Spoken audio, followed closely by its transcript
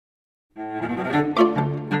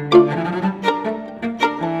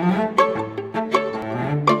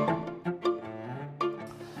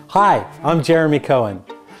Hi, I'm Jeremy Cohen.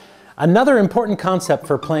 Another important concept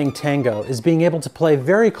for playing tango is being able to play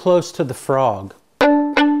very close to the frog.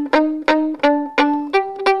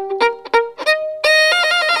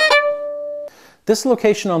 This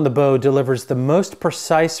location on the bow delivers the most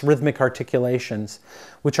precise rhythmic articulations,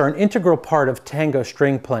 which are an integral part of tango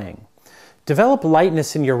string playing. Develop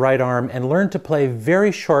lightness in your right arm and learn to play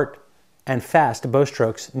very short and fast bow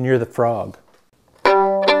strokes near the frog.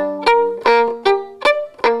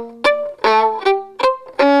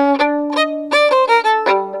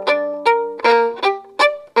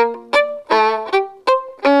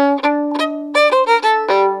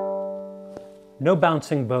 No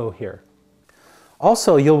bouncing bow here.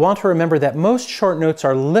 Also, you'll want to remember that most short notes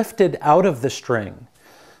are lifted out of the string.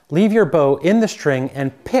 Leave your bow in the string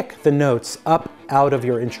and pick the notes up out of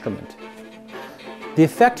your instrument. The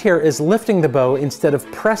effect here is lifting the bow instead of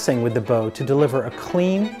pressing with the bow to deliver a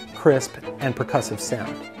clean, crisp, and percussive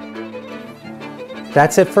sound.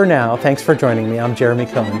 That's it for now. Thanks for joining me. I'm Jeremy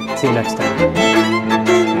Cohen. See you next time.